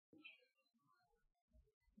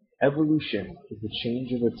Evolution is the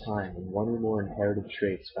change over time in one or more inherited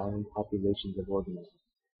traits found in populations of organisms.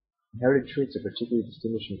 Inherited traits are particularly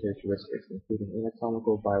distinguishing characteristics, including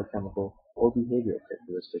anatomical, biochemical, or behavioral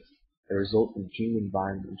characteristics that result from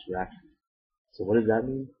gene-environment interactions. So what does that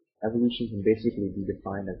mean? Evolution can basically be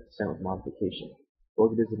defined as descent with modification.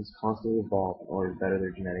 Organisms constantly evolve in order to better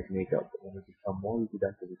their genetic makeup in order to become more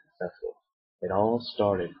reproductively successful. It all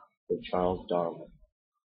started with Charles Darwin.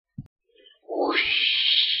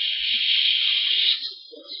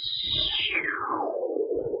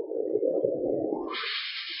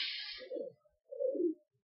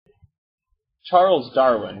 Charles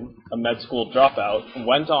Darwin, a med school dropout,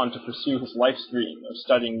 went on to pursue his life's dream of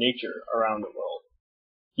studying nature around the world.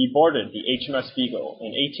 He boarded the HMS Beagle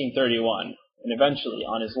in 1831, and eventually,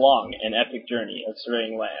 on his long and epic journey of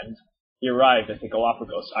surveying land, he arrived at the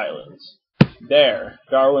Galapagos Islands. There,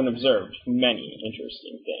 Darwin observed many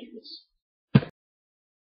interesting things.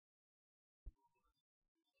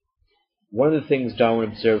 One of the things Darwin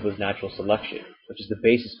observed was natural selection, which is the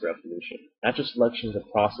basis for evolution. Natural selection is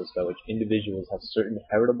a process by which individuals have certain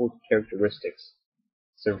heritable characteristics,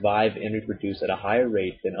 survive and reproduce at a higher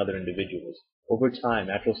rate than other individuals. Over time,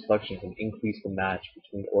 natural selection can increase the match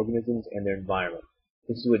between organisms and their environment.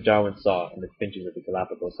 This is what Darwin saw in the finches of the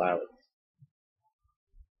Galapagos Islands.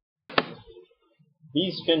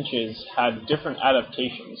 These finches had different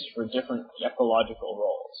adaptations for different ecological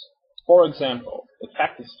roles. For example, the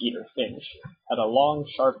cactus-eater finch had a long,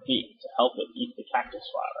 sharp beak to help it eat the cactus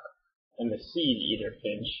flower, and the seed-eater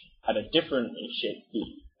finch had a differently shaped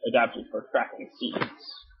beak, adapted for cracking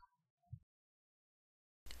seeds.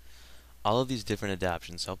 All of these different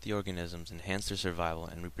adaptations help the organisms enhance their survival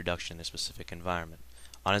and reproduction in their specific environment.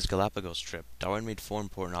 On his Galapagos trip, Darwin made 4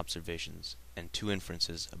 important observations and 2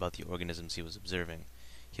 inferences about the organisms he was observing.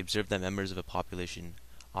 He observed that members of a population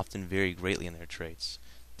often vary greatly in their traits,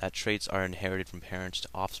 that traits are inherited from parents to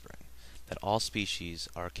offspring, that all species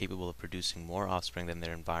are capable of producing more offspring than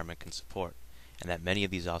their environment can support, and that many of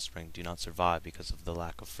these offspring do not survive because of the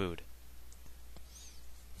lack of food.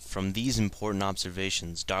 From these important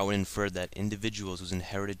observations, Darwin inferred that individuals whose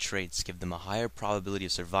inherited traits give them a higher probability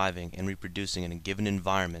of surviving and reproducing in a given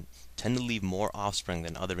environment tend to leave more offspring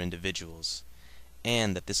than other individuals,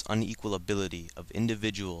 and that this unequal ability of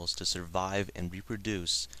individuals to survive and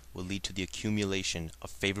reproduce will lead to the accumulation of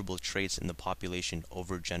favorable traits in the population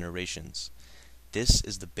over generations. This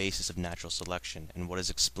is the basis of natural selection and what is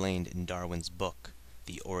explained in Darwin's book,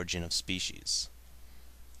 The Origin of Species.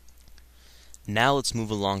 Now let's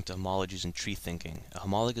move along to homologies and tree thinking. A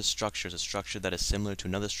homologous structure is a structure that is similar to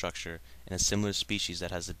another structure in a similar species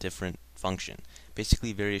that has a different function,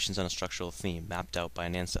 basically variations on a structural theme mapped out by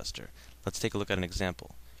an ancestor. Let's take a look at an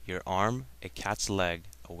example. Your arm, a cat's leg,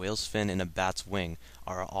 a whale's fin, and a bat's wing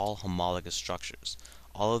are all homologous structures.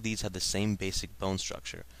 All of these have the same basic bone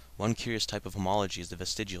structure. One curious type of homology is the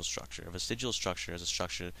vestigial structure. A vestigial structure is a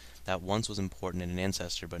structure that once was important in an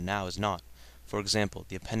ancestor but now is not. For example,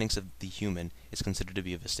 the appendix of the human is considered to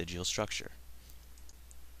be a vestigial structure.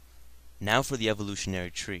 Now for the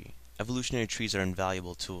evolutionary tree. Evolutionary trees are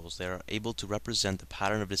invaluable tools. They are able to represent the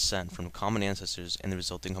pattern of descent from common ancestors and the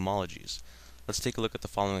resulting homologies. Let's take a look at the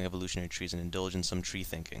following evolutionary trees and indulge in some tree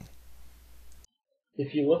thinking.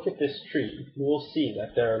 If you look at this tree, you will see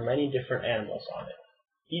that there are many different animals on it.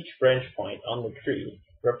 Each branch point on the tree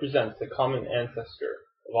represents the common ancestor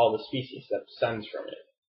of all the species that descends from it.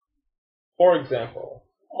 For example,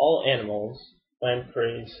 all animals,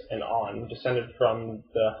 lampreys, and awn descended from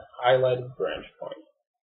the highlighted branch point.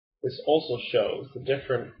 This also shows the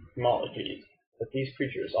different homologies that these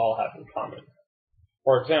creatures all have in common.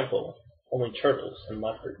 For example, only turtles and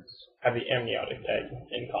leopards have the amniotic egg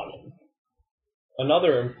in common.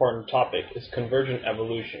 Another important topic is convergent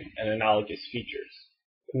evolution and analogous features.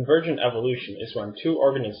 Convergent evolution is when 2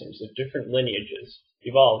 organisms of different lineages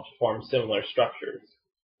evolve to form similar structures,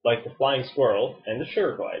 like the flying squirrel and the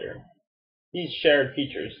sugar glider. These shared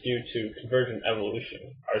features due to convergent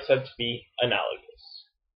evolution are said to be analogous.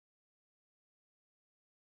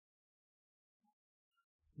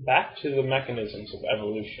 Back to the mechanisms of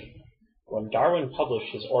evolution. When Darwin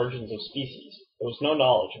published his Origins of Species, there was no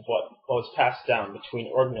knowledge of what was passed down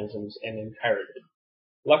between organisms and inherited.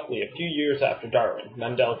 Luckily, a few years after Darwin,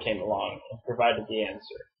 Mendel came along and provided the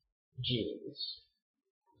answer: genes.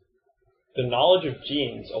 The knowledge of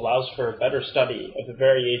genes allows for a better study of the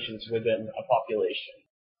variations within a population.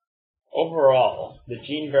 Overall, the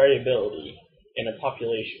gene variability in a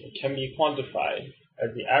population can be quantified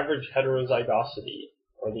as the average heterozygosity,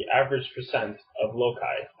 or the average percent of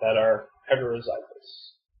loci that are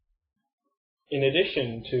heterozygous. In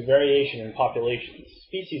addition to variation in populations,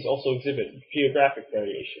 species also exhibit geographic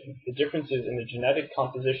variation, the differences in the genetic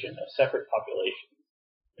composition of separate populations.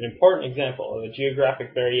 An important example of a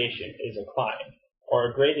geographic variation is a climb, or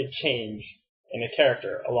a graded change in a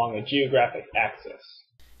character along a geographic axis.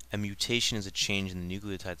 A mutation is a change in the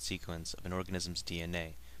nucleotide sequence of an organism's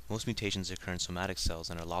DNA. Most mutations occur in somatic cells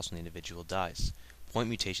and are lost when the individual dies. Point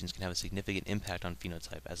mutations can have a significant impact on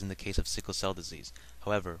phenotype, as in the case of sickle cell disease.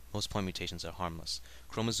 However, most point mutations are harmless.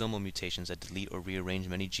 Chromosomal mutations that delete or rearrange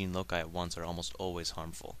many gene loci at once are almost always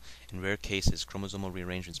harmful. In rare cases, chromosomal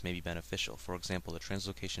rearrangements may be beneficial. For example, the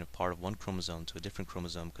translocation of part of one chromosome to a different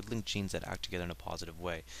chromosome could link genes that act together in a positive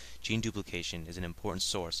way. Gene duplication is an important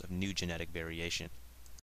source of new genetic variation.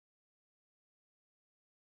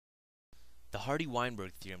 The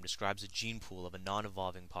Hardy-Weinberg theorem describes a gene pool of a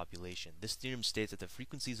non-evolving population. This theorem states that the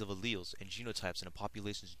frequencies of alleles and genotypes in a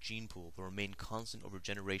population's gene pool will remain constant over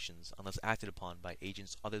generations unless acted upon by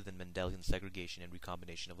agents other than Mendelian segregation and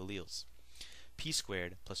recombination of alleles. P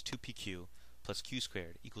squared plus 2pq plus q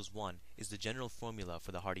squared equals 1 is the general formula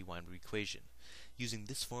for the Hardy-Weinberg equation. Using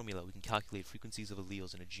this formula, we can calculate frequencies of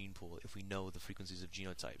alleles in a gene pool if we know the frequencies of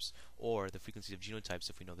genotypes, or the frequencies of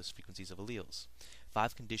genotypes if we know the frequencies of alleles.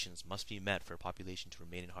 5 conditions must be met for a population to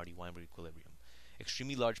remain in Hardy-Weinberg equilibrium: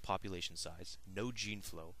 extremely large population size, no gene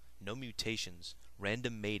flow, no mutations,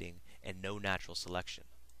 random mating, and no natural selection.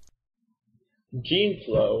 Gene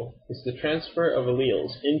flow is the transfer of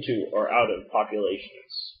alleles into or out of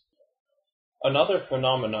populations. Another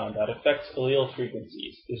phenomenon that affects allele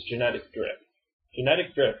frequencies is genetic drift.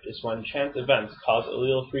 Genetic drift is when chance events cause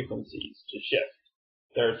allele frequencies to shift.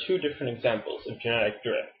 There are 2 different examples of genetic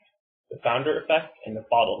drift: the founder effect and the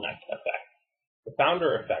bottleneck effect. The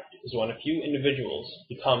founder effect is when a few individuals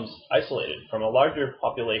becomes isolated from a larger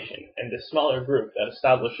population, and this smaller group that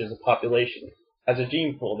establishes a population has a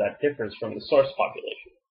gene pool that differs from the source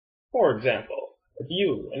population. For example, if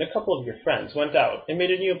you and a couple of your friends went out and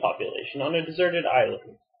made a new population on a deserted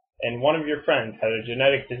island, and one of your friends had a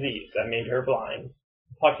genetic disease that made her blind,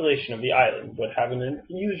 the population of the island would have an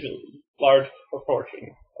unusually large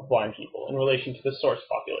proportion of blind people in relation to the source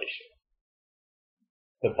population.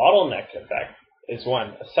 The bottleneck effect is when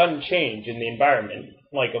a sudden change in the environment,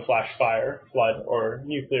 like a flash fire, flood, or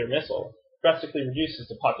nuclear missile, drastically reduces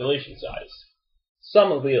the population size.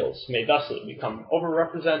 Some alleles may thusly become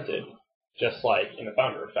overrepresented, just like in the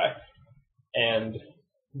founder effect, and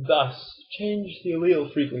thus change the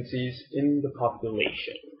allele frequencies in the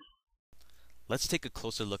population. Let's take a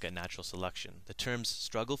closer look at natural selection. The terms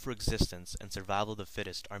struggle for existence and survival of the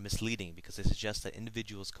fittest are misleading because they suggest that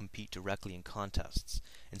individuals compete directly in contests.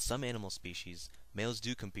 In some animal species, males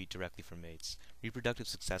do compete directly for mates. Reproductive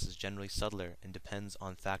success is generally subtler and depends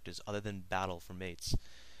on factors other than battle for mates.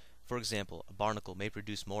 For example, a barnacle may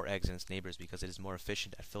produce more eggs than its neighbors because it is more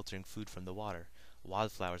efficient at filtering food from the water.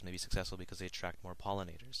 Wildflowers may be successful because they attract more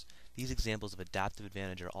pollinators. These examples of adaptive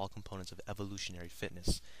advantage are all components of evolutionary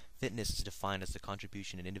fitness. Fitness is defined as the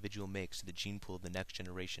contribution an individual makes to the gene pool of the next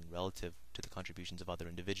generation relative to the contributions of other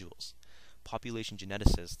individuals. Population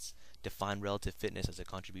geneticists define relative fitness as a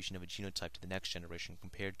contribution of a genotype to the next generation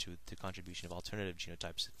compared to the contribution of alternative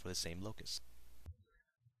genotypes for the same locus.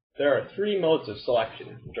 There are 3 modes of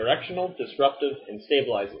selection: directional, disruptive, and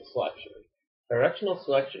stabilizing selection. Directional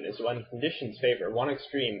selection is when conditions favor one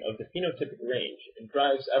extreme of the phenotypic range and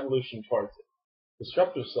drives evolution towards it.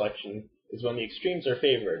 Disruptive selection is when the extremes are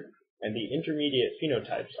favored and the intermediate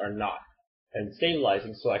phenotypes are not. And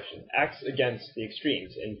stabilizing selection acts against the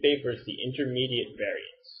extremes and favors the intermediate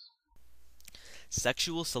variants.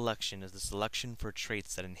 Sexual selection is the selection for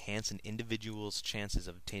traits that enhance an individual's chances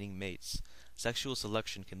of obtaining mates. Sexual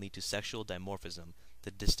selection can lead to sexual dimorphism,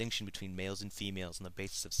 the distinction between males and females on the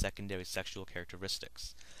basis of secondary sexual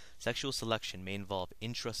characteristics. Sexual selection may involve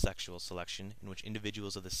intrasexual selection, in which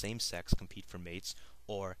individuals of the same sex compete for mates,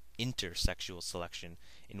 or intersexual selection,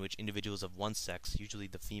 in which individuals of one sex, usually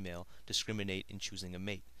the female, discriminate in choosing a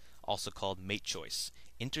mate, also called mate choice.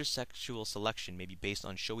 Intersexual selection may be based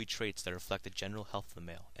on showy traits that reflect the general health of the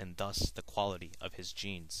male, and thus the quality of his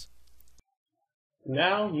genes.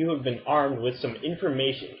 Now you have been armed with some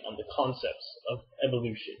information on the concepts of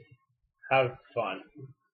evolution. Have fun,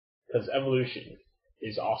 because evolution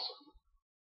is awesome.